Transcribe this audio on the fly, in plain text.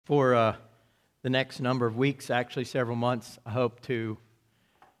For the next number of weeks, actually several months, I hope to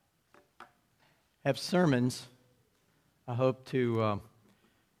have sermons. I hope to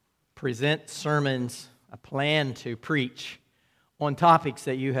present sermons. I plan to preach on topics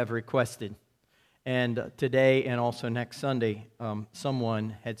that you have requested. And today and also next Sunday,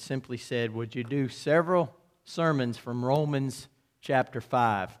 someone had simply said, would you do several sermons from Romans chapter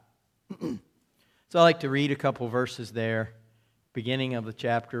 5? So I'd like to read a couple verses there, beginning of the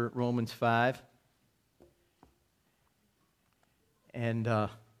chapter, Romans 5. And going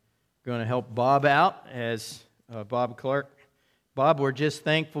to help Bob out as Bob Clark. Bob, we're just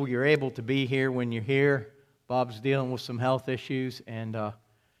thankful you're able to be here when you're here. Bob's dealing with some health issues, and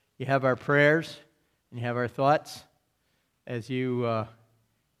you have our prayers and you have our thoughts as you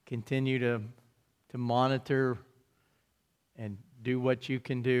continue to monitor and do what you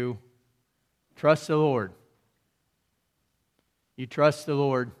can do. Trust the Lord. You trust the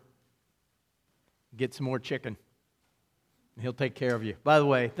Lord, get some more chicken. He'll take care of you. By the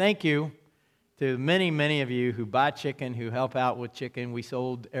way, thank you to many of you who buy chicken, who help out with chicken. We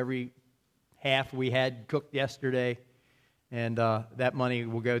sold every half we had cooked yesterday, and that money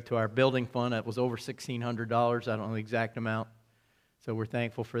will go to our building fund. It was over $1,600. I don't know the exact amount, so we're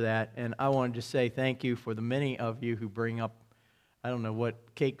thankful for that. And I wanted to say thank you for the many of you who bring up, I don't know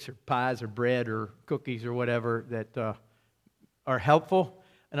what, cakes or pies or bread or cookies or whatever that are helpful.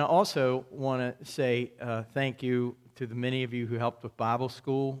 And I also want to say thank you to the many of you who helped with Bible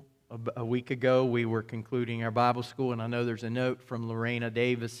school. A week ago, we were concluding our Bible school, and I know there's a note from Lorena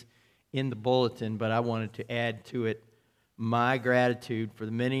Davis in the bulletin, but I wanted to add to it my gratitude for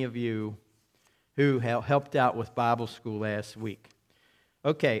the many of you who helped out with Bible school last week.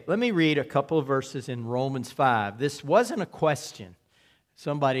 Okay, let me read a couple of verses in Romans 5. This wasn't a question.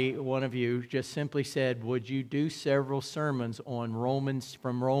 Somebody, one of you, just simply said, would you do several sermons on Romans,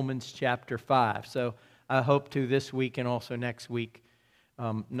 from Romans chapter 5? So I hope to this week and also next week,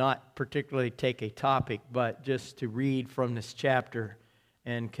 not particularly take a topic, but just to read from this chapter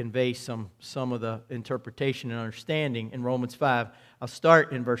and convey some of the interpretation and understanding in Romans 5. I'll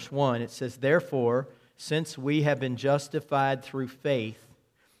start in verse 1. It says, therefore, since we have been justified through faith,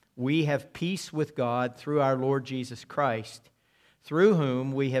 we have peace with God through our Lord Jesus Christ, through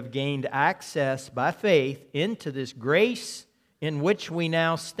whom we have gained access by faith into this grace in which we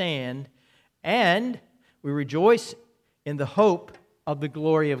now stand, and we rejoice in the hope of the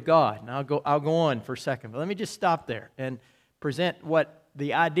glory of God. Now I'll go on for a second, but let me just stop there and present what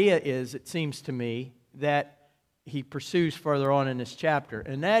the idea is, it seems to me, that he pursues further on in this chapter.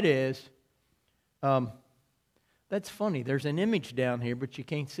 And that is, that's funny, there's an image down here, but you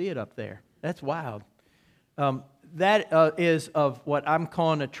can't see it up there. That's wild. That is of what I'm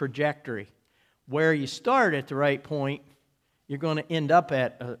calling a trajectory. Where you start at the right point, you're going to end up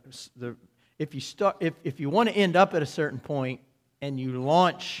at if you want to end up at a certain point and you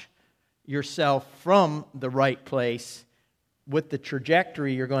launch yourself from the right place with the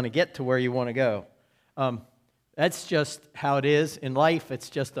trajectory, you're going to get to where you want to go. That's just how it is in life. It's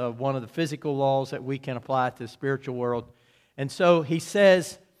just one of the physical laws that we can apply to the spiritual world. And so he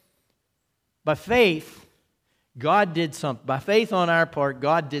says, by faith, God did something. By faith on our part,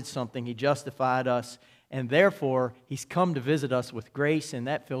 God did something. He justified us, and therefore, He's come to visit us with grace, and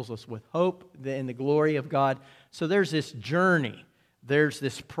that fills us with hope in the glory of God. So there's this journey. There's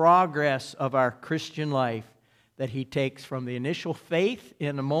this progress of our Christian life that He takes from the initial faith,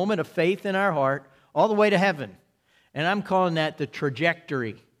 in a moment of faith in our heart, all the way to heaven. And I'm calling that the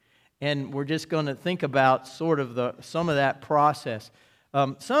trajectory. And we're just going to think about sort of some of that process.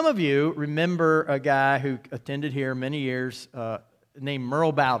 Some of you remember a guy who attended here many years named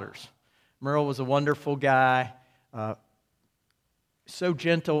Merle Bowders. Merle was a wonderful guy, so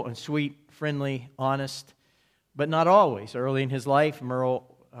gentle and sweet, friendly, honest, but not always. Early in his life, Merle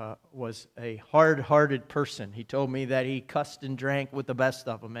was a hard-hearted person. He told me that he cussed and drank with the best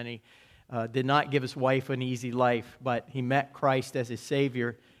of them, and he did not give his wife an easy life, but he met Christ as his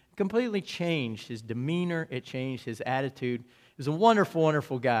Savior. It completely changed his demeanor. It changed his attitude. He was a wonderful,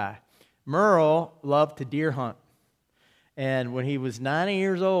 wonderful guy. Merle loved to deer hunt. And when he was 90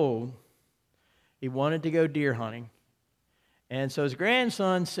 years old, he wanted to go deer hunting. And so his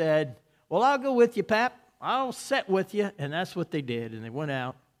grandson said, well, I'll go with you, Pap. I'll sit with you. And that's what they did. And they went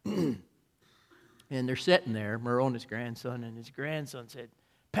out. And they're sitting there, Merle and his grandson said,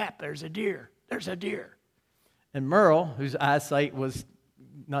 Pap, there's a deer. There's a deer. And Merle, whose eyesight was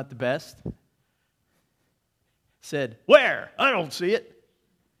not the best, said, where? I don't see it.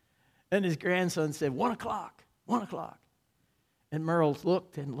 And his grandson said, 1 o'clock, 1 o'clock. And Merle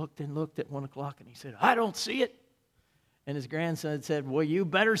looked and looked and looked at 1 o'clock, and he said, I don't see it. And his grandson said, well, you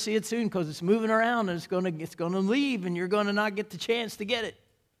better see it soon because it's moving around and it's going to leave and you're going to not get the chance to get it.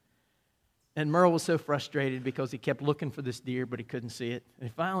 And Merle was so frustrated because he kept looking for this deer, but he couldn't see it. And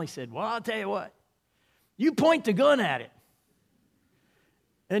he finally said, well, I'll tell you what. You point the gun at it.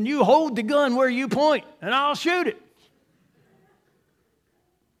 And you hold the gun where you point, and I'll shoot it.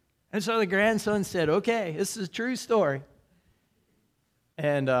 And so the grandson said, okay, this is a true story.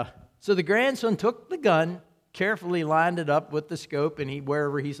 And so the grandson took the gun, carefully lined it up with the scope, and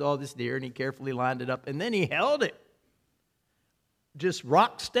wherever he saw this deer, and he carefully lined it up, and then he held it. Just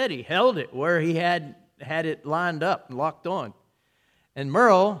rock steady, held it where he had it lined up and locked on. And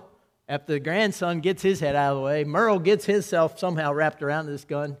Merle, after the grandson gets his head out of the way, Merle gets himself somehow wrapped around this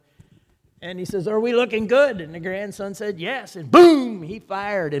gun. And he says, are we looking good? And the grandson said, yes. And boom, he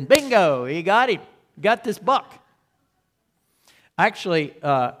fired. And bingo, he got him. Got this buck. Actually,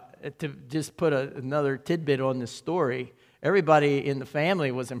 to just put another tidbit on this story, everybody in the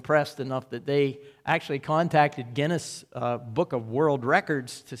family was impressed enough that they actually contacted Guinness Book of World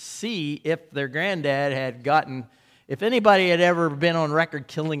Records to see if their granddad had gotten, if anybody had ever been on record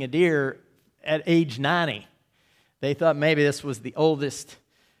killing a deer at age 90. They thought maybe this was the oldest.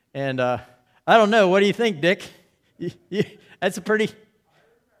 And I don't know. What do you think, Dick? That's a pretty...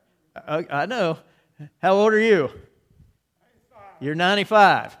 I know. How old are you? 95. You're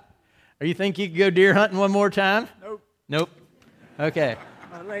 95. Or you think you could go deer hunting one more time? Nope. Nope. Okay.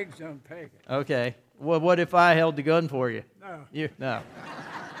 My legs don't take it. Okay. Well, what if I held the gun for you? No. No.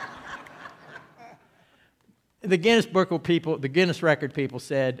 The Guinness Guinness record people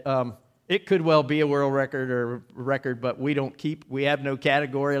said it could well be a world record, but we have no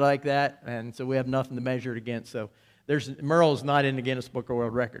category like that, and so we have nothing to measure it against. So Merle's not in the Guinness Book of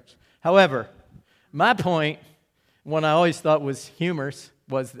World Records. However, my point, one I always thought was humorous,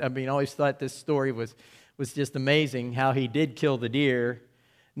 I always thought this story was just amazing how he did kill the deer,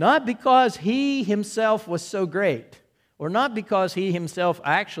 not because he himself was so great, or not because he himself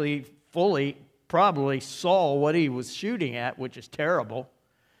actually fully probably saw what he was shooting at, which is terrible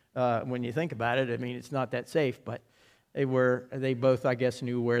when you think about it. I mean, it's not that safe, but they both, I guess,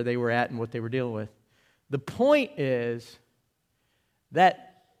 knew where they were at and what they were dealing with. The point is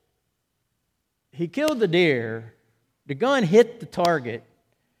that he killed the deer, the gun hit the target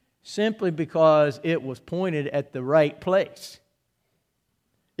simply because it was pointed at the right place.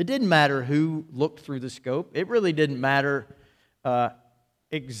 It didn't matter who looked through the scope. It really didn't matter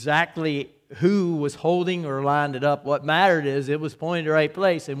exactly who was holding or lined it up. What mattered is it was pointed to the right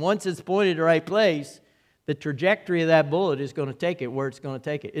place. And once it's pointed to the right place, the trajectory of that bullet is going to take it where it's going to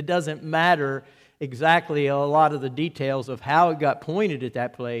take it. It doesn't matter exactly a lot of the details of how it got pointed at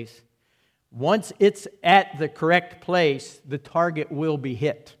that place. Once it's at the correct place, the target will be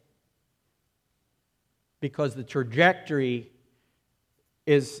hit. Because the trajectory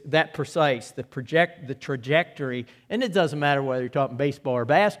is that precise, the trajectory, and it doesn't matter whether you're talking baseball or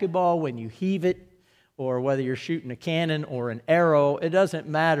basketball, when you heave it, or whether you're shooting a cannon or an arrow, it doesn't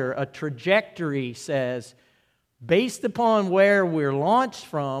matter. A trajectory says, based upon where we're launched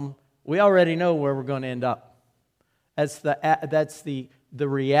from, we already know where we're going to end up. That's the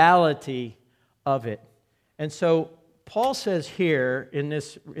reality of it. And so Paul says here in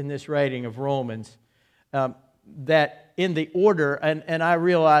this writing of Romans that in the order, and I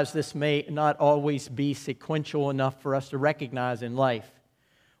realize this may not always be sequential enough for us to recognize in life.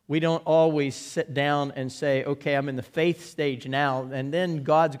 We don't always sit down and say, okay, I'm in the faith stage now, and then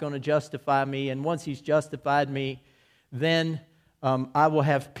God's going to justify me, and once He's justified me, then I will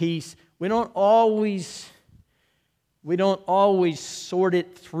have peace. We don't always sort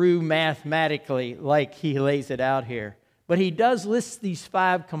it through mathematically like he lays it out here. But he does list these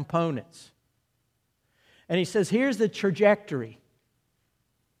 5 components. And he says, here's the trajectory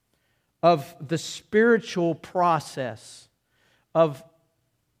of the spiritual process, of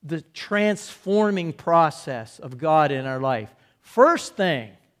the transforming process of God in our life. First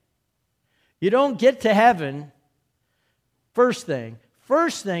thing, you don't get to heaven. First thing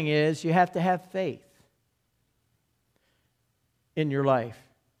is you have to have faith in your life.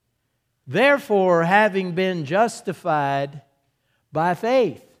 Therefore, having been justified by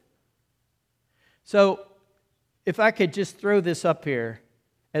faith. So, if I could just throw this up here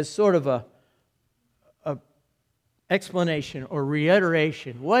as sort of a explanation or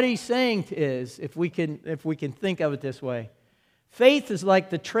reiteration, what he's saying is, if we can think of it this way, faith is like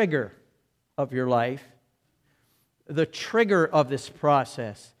the trigger of your life, the trigger of this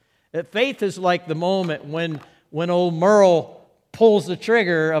process. Faith is like the moment when old Merle pulls the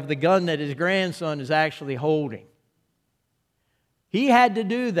trigger of the gun that his grandson is actually holding. He had to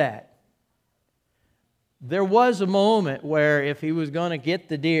do that. there was a moment where if he was going to get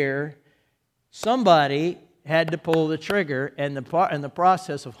the deer, somebody had to pull the trigger. And the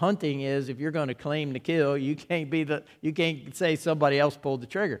process of hunting is, if you're going to claim the kill, you can't say somebody else pulled the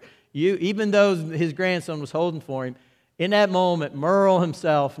trigger. Even though his grandson was holding for him, in that moment, Merle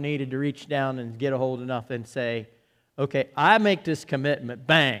himself needed to reach down and get a hold enough and say, okay, I make this commitment,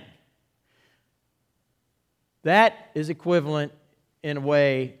 bang. That is equivalent in a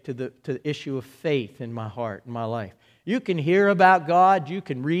way to the issue of faith in my heart, in my life. You can hear about God, you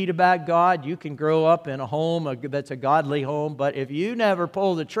can read about God, you can grow up in a home that's a godly home, but if you never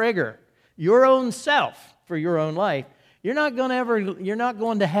pull the trigger, your own self for your own life, you're not going to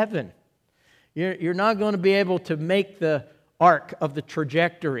heaven. You're not going to be able to make the arc of the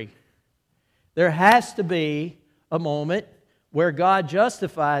trajectory. There has to be a moment where God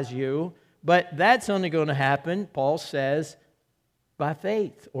justifies you, but that's only going to happen, Paul says, by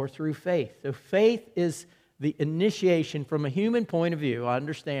faith or through faith. So faith is the initiation from a human point of view. I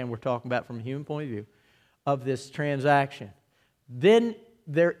understand we're talking about from a human point of view of this transaction. Then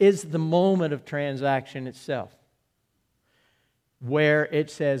there is the moment of transaction itself, where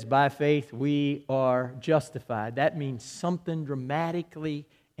it says, by faith we are justified. That means something dramatically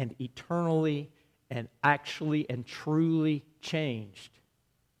and eternally and actually and truly changed.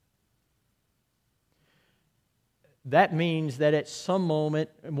 That means that at some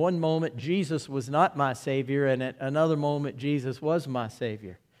moment, in one moment, Jesus was not my Savior, and at another moment, Jesus was my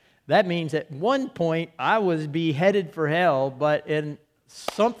Savior. That means at one point, I was headed for hell, but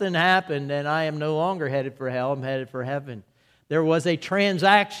something happened, and I am no longer headed for hell, I'm headed for heaven. There was a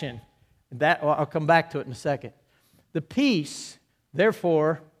transaction. I'll come back to it in a second. The peace,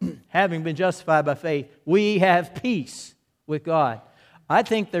 therefore, having been justified by faith, we have peace with God. I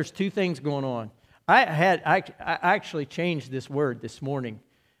think there's two things going on. I actually changed this word this morning.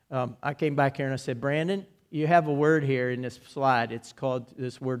 I came back here and I said, Brandon, you have a word here in this slide.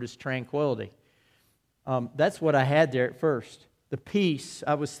 This word is tranquility. That's what I had there at first. The peace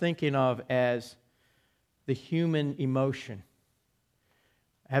I was thinking of as the human emotion.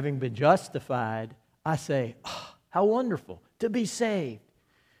 Having been justified, I say, oh, how wonderful to be saved.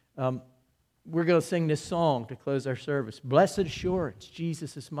 We're going to sing this song to close our service. Blessed assurance,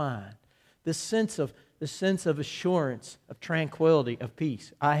 Jesus is mine. The sense of assurance, of tranquility, of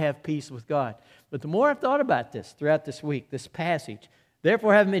peace. I have peace with God. But the more I've thought about this throughout this week, this passage,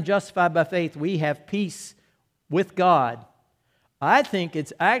 therefore having been justified by faith, we have peace with God. I think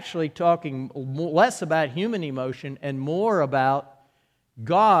it's actually talking less about human emotion and more about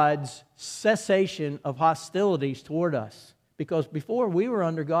God's cessation of hostilities toward us. Because before we were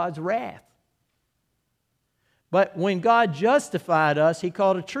under God's wrath. But when God justified us, He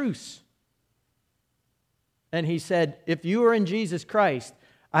called a truce. And He said, if you are in Jesus Christ,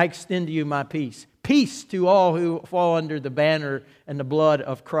 I extend to you my peace. Peace to all who fall under the banner and the blood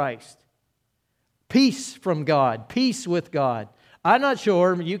of Christ. Peace from God. Peace with God. I'm not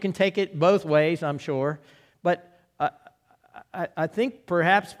sure. You can take it both ways, I'm sure. But I think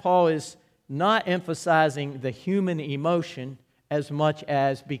perhaps Paul is not emphasizing the human emotion as much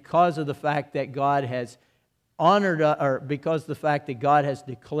as because of the fact that God has honored us, or because of the fact that God has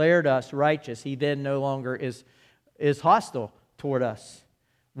declared us righteous, He then no longer is hostile toward us.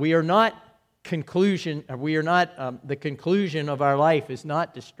 We are not the conclusion of our life is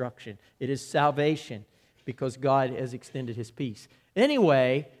not destruction. It is salvation because God has extended His peace.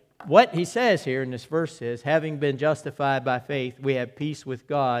 Anyway, what he says here in this verse is, having been justified by faith, we have peace with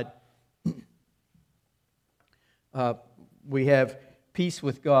God. We have peace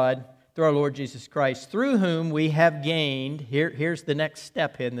with God through our Lord Jesus Christ, through whom we have gained, here's the next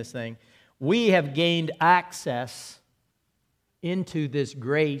step in this thing, we have gained access into this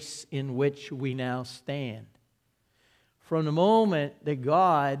grace in which we now stand. From the moment that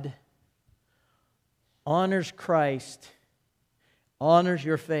God honors Christ, honors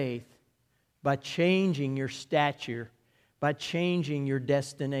your faith by changing your stature, by changing your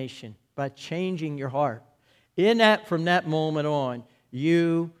destination, by changing your heart. From that moment on,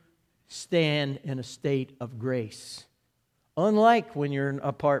 you stand in a state of grace. Unlike when you're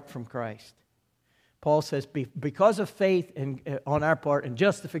apart from Christ. Paul says, because of faith on our part and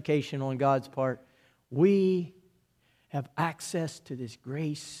justification on God's part, we have access to this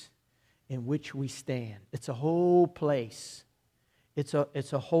grace in which we stand. It's a whole place. It's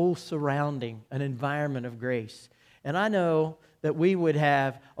a whole surrounding, an environment of grace. And I know that we would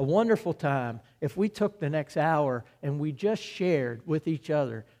have a wonderful time if we took the next hour and we just shared with each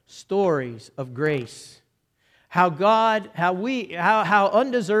other stories of grace. How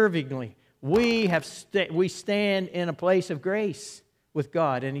undeservingly we stand in a place of grace with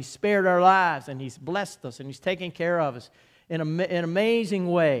God, and He's spared our lives, and He's blessed us, and He's taken care of us in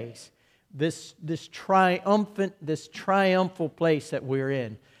amazing ways. This triumphal place that we're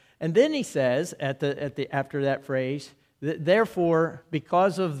in. And then he says after that phrase, therefore,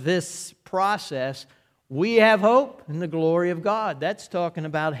 because of this process, we have hope in the glory of God. That's talking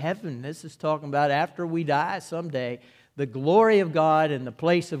about heaven. This is talking about after we die someday, the glory of God and the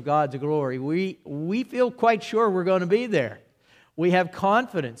place of God's glory. We feel quite sure we're going to be there. We have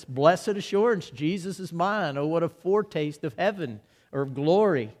confidence, blessed assurance, Jesus is mine. Oh, what a foretaste of heaven or of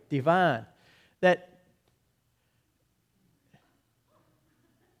glory divine.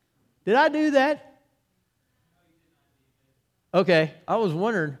 Did I do that? Okay, I was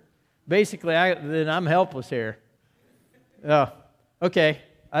wondering. Basically, then I'm helpless here. Okay,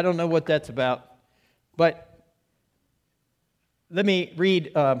 I don't know what that's about. But let me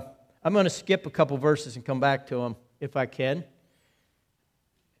read. I'm going to skip a couple verses and come back to them if I can.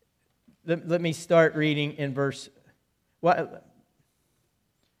 Let me start reading in verse... Well,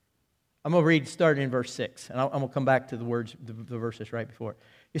 I'm going to read starting in verse 6, and I'm going to come back to the verses right before.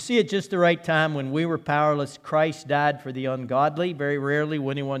 You see, at just the right time, when we were powerless, Christ died for the ungodly. Very rarely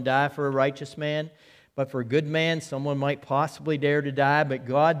will anyone die for a righteous man, but for a good man, someone might possibly dare to die. But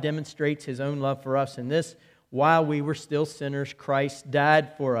God demonstrates His own love for us in this: while we were still sinners, Christ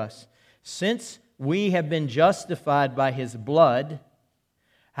died for us. Since we have been justified by His blood,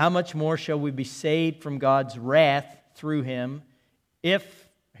 how much more shall we be saved from God's wrath through Him?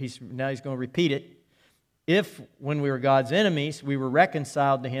 Now he's going to repeat it. If, when we were God's enemies, we were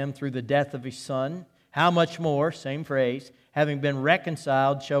reconciled to Him through the death of His Son, how much more, same phrase, having been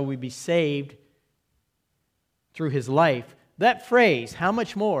reconciled, shall we be saved through His life? That phrase, how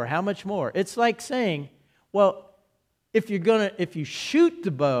much more, how much more? It's like saying, well, if you shoot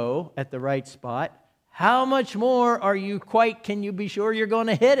the bow at the right spot, how much more can you be sure you're going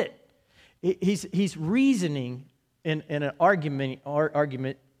to hit it? He's reasoning in an argument,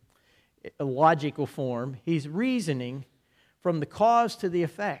 a logical form. He's reasoning from the cause to the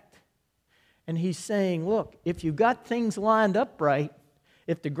effect. And he's saying, look, if you got things lined up right,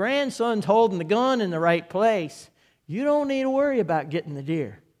 if the grandson's holding the gun in the right place, you don't need to worry about getting the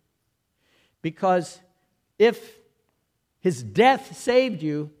deer. Because if His death saved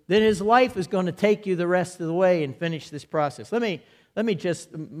you, then His life is going to take you the rest of the way and finish this process. Let me just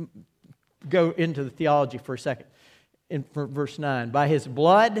go into the theology for a second. In verse 9, by His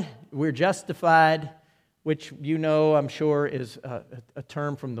blood we're justified, which I'm sure is a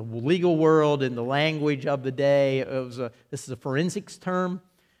term from the legal world in the language of the day. This is a forensics term,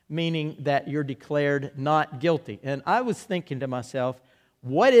 meaning that you're declared not guilty. And I was thinking to myself,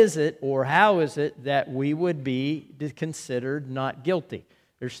 what is it or how is it that we would be considered not guilty?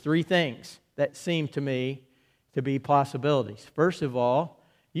 There's three things that seem to me to be possibilities. First of all,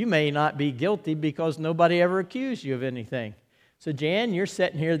 you may not be guilty because nobody ever accused you of anything. So, Jan, you're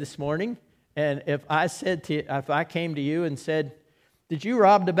sitting here this morning, and if I came to you and said, "Did you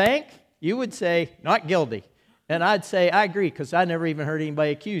rob the bank?" you would say, "Not guilty." And I'd say, "I agree," because I never even heard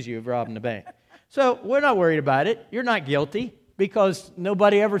anybody accuse you of robbing the bank. So we're not worried about it. You're not guilty because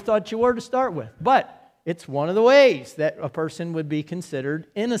nobody ever thought you were to start with. But it's one of the ways that a person would be considered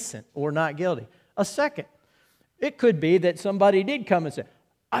innocent or not guilty. A second, it could be that somebody did come and say,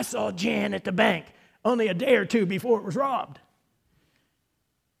 "I saw Jan at the bank only a day or two before it was robbed."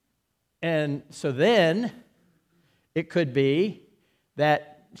 And so then it could be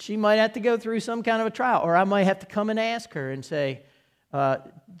that she might have to go through some kind of a trial, or I might have to come and ask her and say,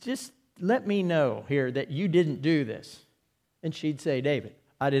 just let me know here that you didn't do this. And she'd say, "David,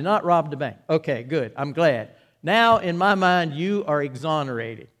 I did not rob the bank." Okay, good. I'm glad. Now, in my mind, you are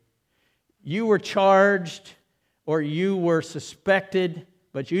exonerated. You were charged or you were suspected,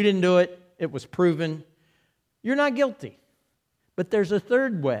 but you didn't do it. It was proven. You're not guilty. But there's a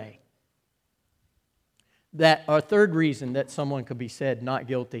third way, a third reason that someone could be said not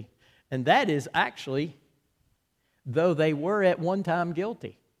guilty, and that is actually, though they were at one time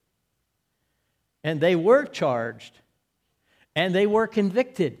guilty, and they were charged, and they were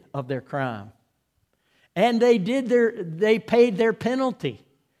convicted of their crime, and they paid their penalty.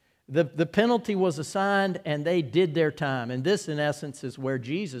 The penalty was assigned, and they did their time. And this, in essence, is where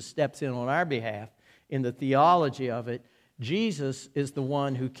Jesus steps in on our behalf. In the theology of it, Jesus is the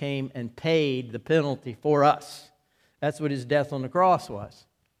one who came and paid the penalty for us. That's what His death on the cross was.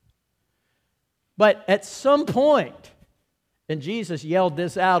 But at some point, and Jesus yelled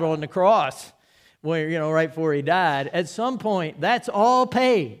this out on the cross, right before He died, at some point, that's all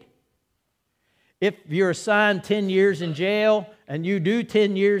paid. If you're assigned 10 years in jail and you do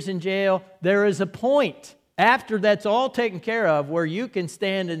 10 years in jail, there is a point after that's all taken care of, where you can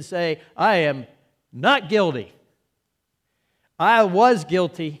stand and say, I am not guilty. I was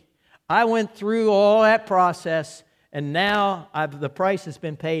guilty. I went through all that process, and now the price has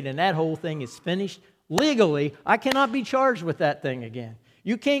been paid, and that whole thing is finished. Legally, I cannot be charged with that thing again.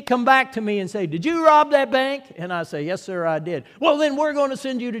 You can't come back to me and say, did you rob that bank? And I say, yes, sir, I did. Well, then we're going to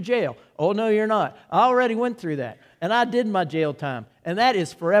send you to jail. Oh, no, you're not. I already went through that, and I did my jail time, and that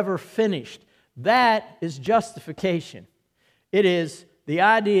is forever finished. That is justification. It is the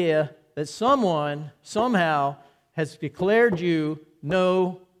idea that someone somehow has declared you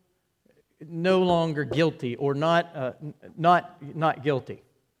no longer guilty or not guilty.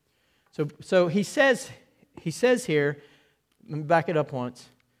 So he says here, let me back it up once.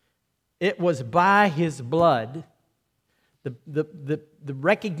 It was by his blood, the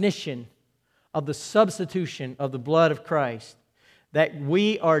recognition of the substitution of the blood of Christ, that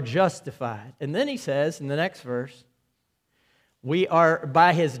we are justified. And then he says in the next verse, we are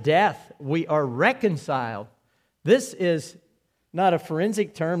by his death, we are reconciled. This is not a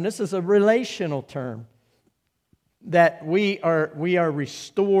forensic term, this is a relational term. That we are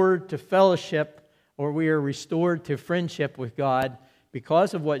restored to fellowship, or we are restored to friendship with God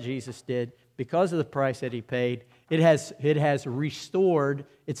because of what Jesus did, because of the price that he paid. It has restored,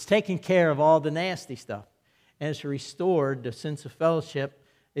 it's taken care of all the nasty stuff. And it's restored the sense of fellowship.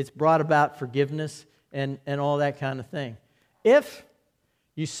 It's brought about forgiveness and all that kind of thing. If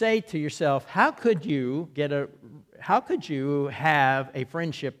you say to yourself, how could you have a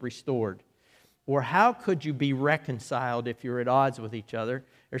friendship restored? Or how could you be reconciled if you're at odds with each other?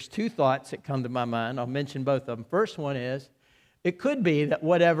 There's two thoughts that come to my mind. I'll mention both of them. First one is, it could be that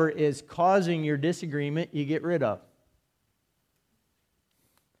whatever is causing your disagreement, you get rid of.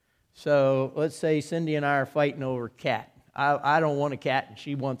 So let's say Cindy and I are fighting over a cat. I don't want a cat and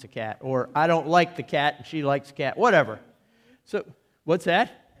she wants a cat. Or I don't like the cat and she likes a cat. Whatever. So what's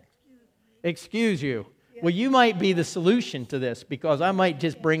that? Excuse you. Well, you might be the solution to this, because I might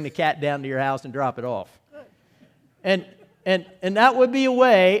just bring the cat down to your house and drop it off. And that would be a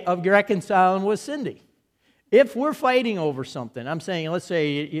way of reconciling with Cindy. If we're fighting over something, I'm saying, let's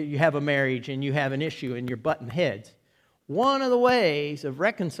say you have a marriage and you have an issue and you're butting heads. One of the ways of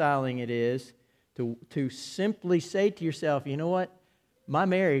reconciling it is to simply say to yourself, you know what? My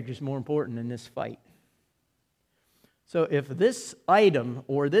marriage is more important than this fight. So if this item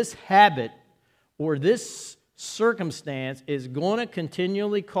or this habit or this circumstance is going to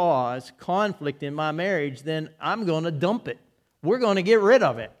continually cause conflict in my marriage, then I'm going to dump it. We're going to get rid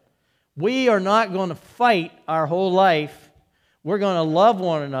of it. We are not going to fight our whole life. We're going to love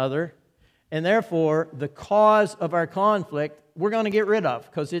one another, and therefore the cause of our conflict we're going to get rid of,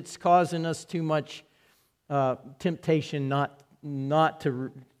 because it's causing us too much temptation not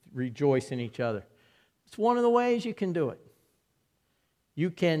to rejoice in each other. It's one of the ways you can do it. You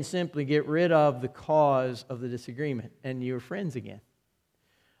can simply get rid of the cause of the disagreement, and you're friends again.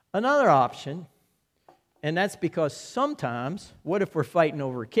 Another option, and that's because sometimes, what if we're fighting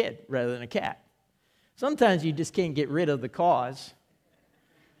over a kid rather than a cat? Sometimes you just can't get rid of the cause.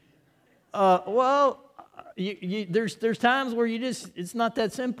 There's times where it's not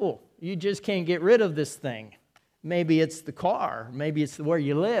that simple. You just can't get rid of this thing. Maybe it's the car. Maybe it's where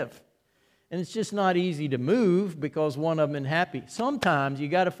you live. And it's just not easy to move because one of them isn't happy. Sometimes you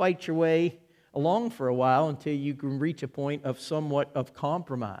got to fight your way along for a while until you can reach a point of somewhat of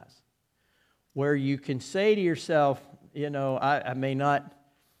compromise, where you can say to yourself, you know, I may not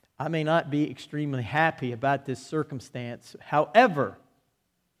be extremely happy about this circumstance. However,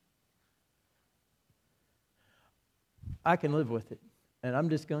 I can live with it, and I'm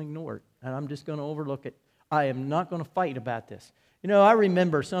just going to ignore it, and I'm just going to overlook it. I am not going to fight about this. You know, I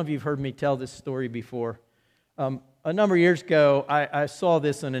remember, some of you have heard me tell this story before. A number of years ago, I saw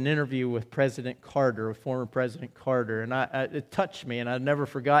this in an interview with President Carter, with former President Carter, and it touched me, and I've never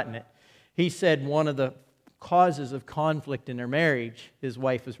forgotten it. He said one of the causes of conflict in their marriage, his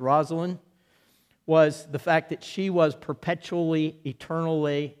wife is Rosalind, was the fact that she was perpetually,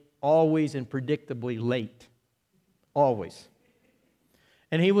 eternally, always and predictably late. Always.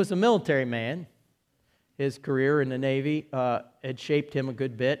 And he was a military man. His career in the Navy had shaped him a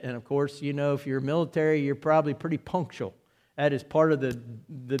good bit. And of course, you know, if you're military, you're probably pretty punctual. That is part of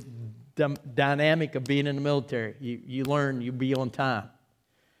the dynamic of being in the military. You learn, you be on time.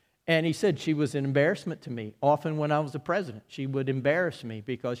 And he said she was an embarrassment to me. Often when I was the president, she would embarrass me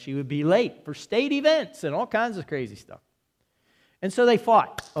because she would be late for state events and all kinds of crazy stuff. And so they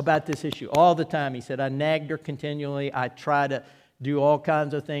fought about this issue all the time. He said, I nagged her continually. I tried to do all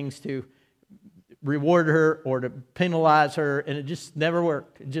kinds of things to reward her or to penalize her, and it just never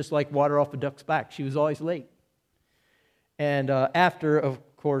worked. Just like water off a duck's back. She was always late. And after, of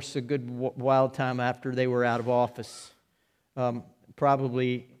course, a good while time after they were out of office,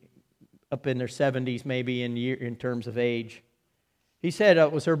 probably up in their 70s maybe in terms of age, he said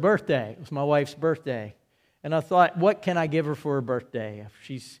it was her birthday. It was my wife's birthday. And I thought, what can I give her for her birthday?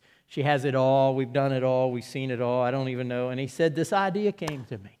 She has it all. We've done it all. We've seen it all. I don't even know. And he said, this idea came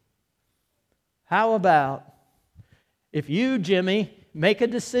to me. How about if you, Jimmy, make a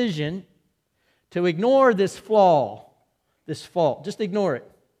decision to ignore this flaw, this fault. Just ignore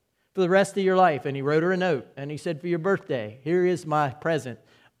it for the rest of your life. And he wrote her a note. And he said, for your birthday, here is my present.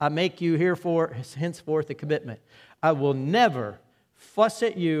 I make you henceforth a commitment. I will never fuss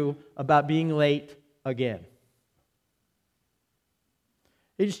at you about being late again.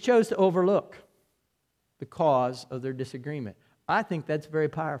 He just chose to overlook the cause of their disagreement. I think that's very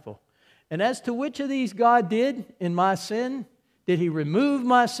powerful. And as to which of these God did in my sin, did he remove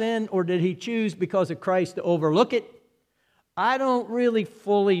my sin or did he choose because of Christ to overlook it? I don't really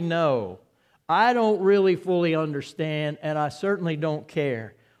fully know. I don't really fully understand, and I certainly don't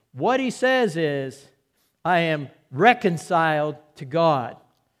care. What he says is, I am reconciled to God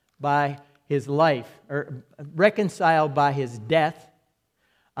by his life, or reconciled by his death.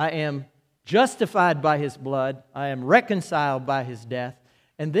 I am justified by his blood. I am reconciled by his death.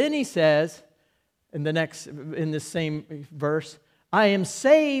 And then he says, in this same verse, I am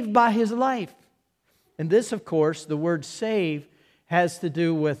saved by his life. And this, of course, the word "save" has to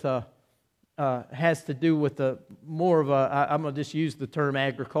do with more of a. I'm going to just use the term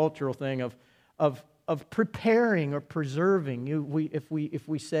agricultural thing of preparing or preserving. If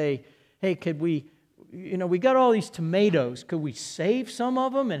we say, hey, could we, we got all these tomatoes. Could we save some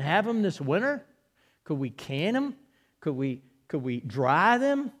of them and have them this winter? Could we can them? Could we dry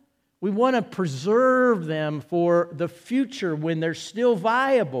them? We want to preserve them for the future when they're still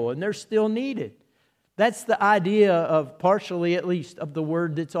viable and they're still needed. That's the idea of, partially at least, of the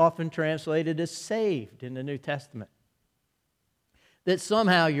word that's often translated as saved in the New Testament. That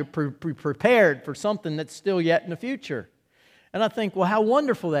somehow you're prepared for something that's still yet in the future. And I think, well, how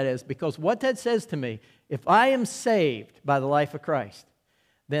wonderful that is, because what that says to me, if I am saved by the life of Christ,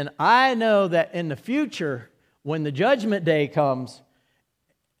 then I know that in the future, when the judgment day comes,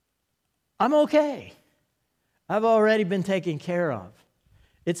 I'm okay. I've already been taken care of.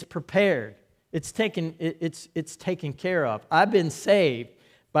 It's prepared. It's taken care of. I've been saved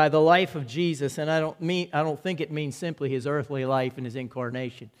by the life of Jesus, and I don't think it means simply his earthly life and his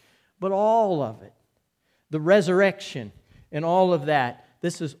incarnation, but all of it. The resurrection and all of that.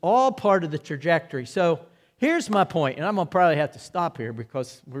 This is all part of the trajectory. So here's my point, and I'm going to probably have to stop here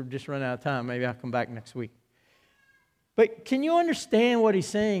because we're just running out of time. Maybe I'll come back next week. But can you understand what he's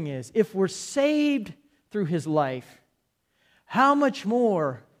saying is, if we're saved through his life, how much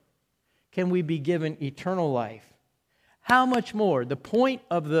more can we be given eternal life? How much more? The point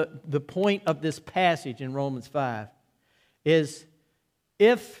of this passage in Romans 5 is,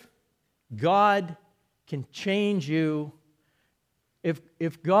 if God can change you,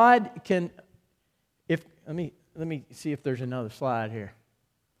 if God can, let me see if there's another slide here.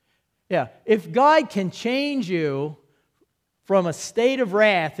 Yeah, if God can change you from a state of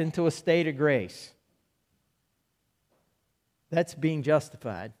wrath into a state of grace, that's being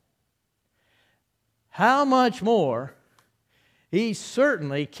justified. How much more he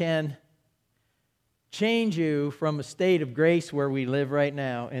certainly can change you from a state of grace where we live right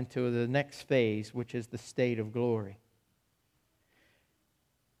now into the next phase, which is the state of glory.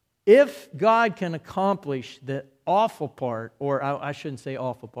 If God can accomplish the awful part, or I shouldn't say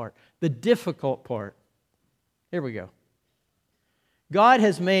awful part, the difficult part. Here we go. God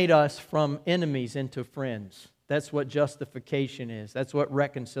has made us from enemies into friends. That's what justification is. That's what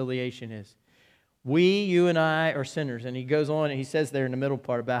reconciliation is. You and I are sinners. And he goes on and he says there in the middle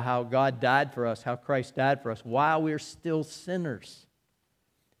part about how God died for us, how Christ died for us while we're still sinners.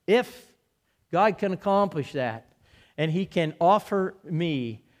 If God can accomplish that, and he can offer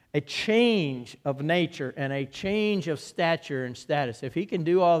me a change of nature and a change of stature and status, if he can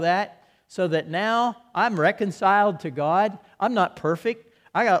do all that so that now I'm reconciled to God, I'm not perfect,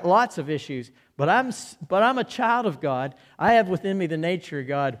 I got lots of issues, but I'm a child of God. I have within me the nature of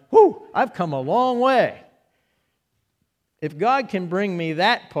God. Whew, I've come a long way. If God can bring me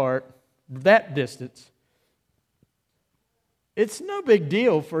that part, that distance, it's no big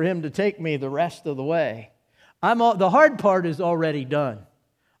deal for him to take me the rest of the way. The hard part is already done.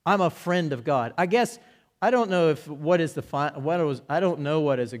 I'm a friend of God. I guess I don't know what is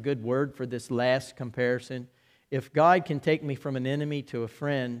a good word for this last comparison. If God can take me from an enemy to a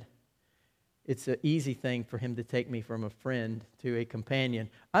friend, it's an easy thing for Him to take me from a friend to a companion.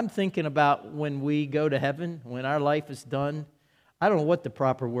 I'm thinking about when we go to heaven, when our life is done. I don't know what the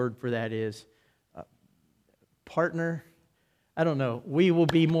proper word for that is. Partner? I don't know. We will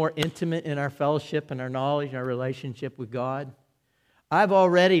be more intimate in our fellowship and our knowledge and our relationship with God. I've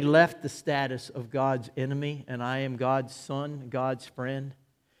already left the status of God's enemy, and I am God's son, God's friend.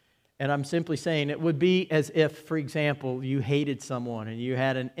 And I'm simply saying it would be as if, for example, you hated someone and you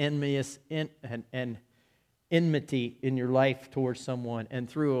had an enmity in your life towards someone, and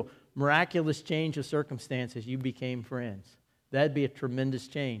through a miraculous change of circumstances, you became friends. That'd be a tremendous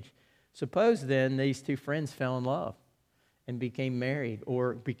change. Suppose then these two friends fell in love and became married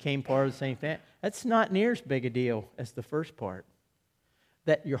or became part of the same family. That's not near as big a deal as the first part.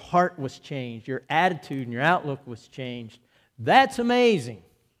 That your heart was changed, your attitude and your outlook was changed. That's amazing.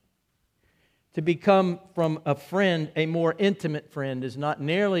 To become from a friend, a more intimate friend, is not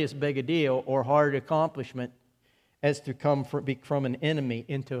nearly as big a deal or hard accomplishment as to come from an enemy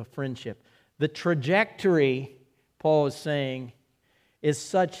into a friendship. The trajectory, Paul is saying, is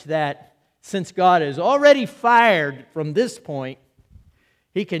such that since God has already fired from this point,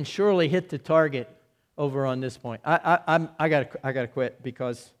 He can surely hit the target over on this point. I gotta quit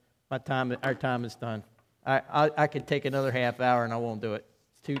because our time is done. I could take another half hour and I won't do it.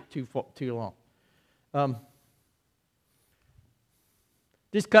 It's too long.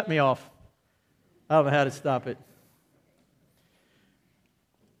 Just cut me off. I don't know how to stop it.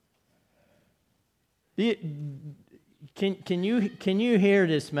 Can you hear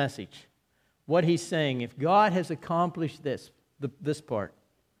this message? What he's saying, if God has accomplished this part,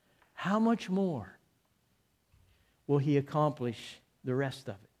 how much more will He accomplish the rest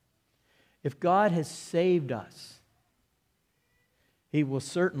of it? If God has saved us, He will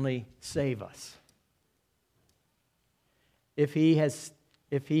certainly save us. If He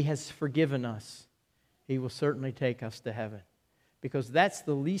has forgiven us, He will certainly take us to heaven. Because that's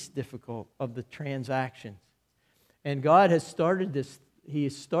the least difficult of the transactions. And God has started this. He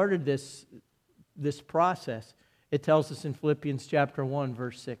has started this process. It tells us in Philippians chapter 1,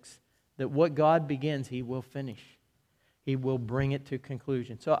 verse 6, that what God begins, He will finish. He will bring it to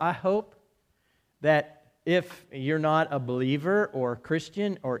conclusion. So I hope that if you're not a believer or a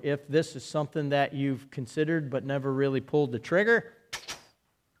Christian, or if this is something that you've considered but never really pulled the trigger,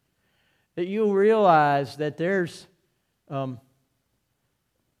 that you'll realize that there's a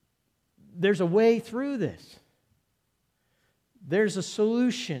way through this. There's a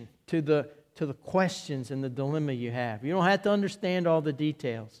solution to the questions and the dilemma you have. You don't have to understand all the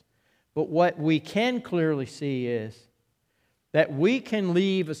details. But what we can clearly see is that we can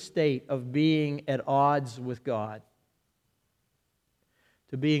leave a state of being at odds with God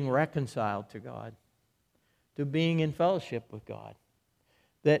to being reconciled to God, to being in fellowship with God.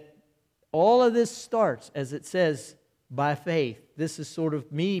 That all of this starts, as it says, by faith. This is sort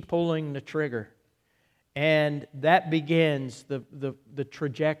of me pulling the trigger. And that begins the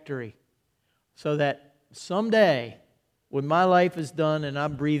trajectory. So that someday, when my life is done and I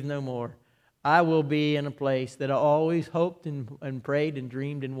breathe no more, I will be in a place that I always hoped and prayed and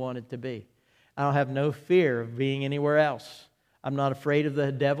dreamed and wanted to be. I'll have no fear of being anywhere else. I'm not afraid of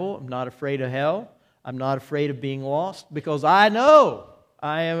the devil. I'm not afraid of hell. I'm not afraid of being lost, because I know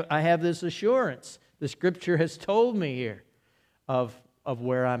I have this assurance. The Scripture has told me here of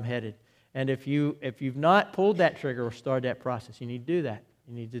where I'm headed. And if you've not pulled that trigger or started that process, you need to do that.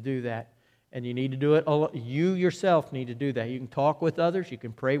 You need to do that. And you need to do it alone. You yourself need to do that. You can talk with others. You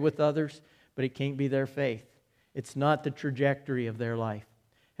can pray with others. But it can't be their faith. It's not the trajectory of their life.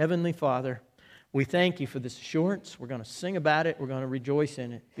 Heavenly Father, we thank You for this assurance. We're going to sing about it. We're going to rejoice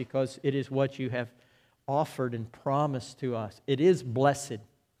in it, because it is what You have offered and promised to us. It is blessed.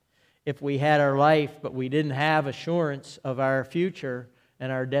 If we had our life, but we didn't have assurance of our future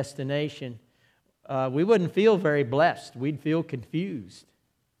and our destination, we wouldn't feel very blessed. We'd feel confused.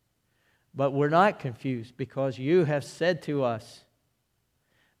 But we're not confused, because You have said to us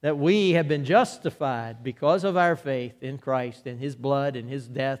that we have been justified because of our faith in Christ and His blood and His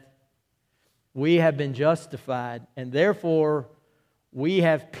death. We have been justified, and therefore we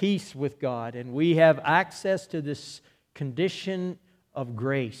have peace with God, and we have access to this condition of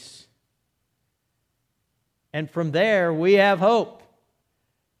grace. And from there, we have hope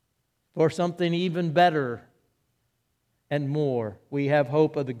for something even better and more. We have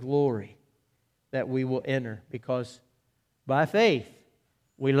hope of the glory that we will enter, because by faith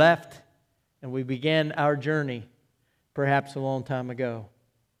we left and we began our journey perhaps a long time ago.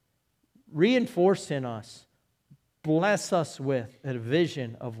 Reinforce in us, bless us with a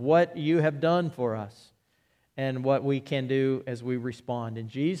vision of what You have done for us, and what we can do as we respond. In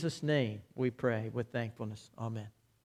Jesus' name we pray with thankfulness. Amen.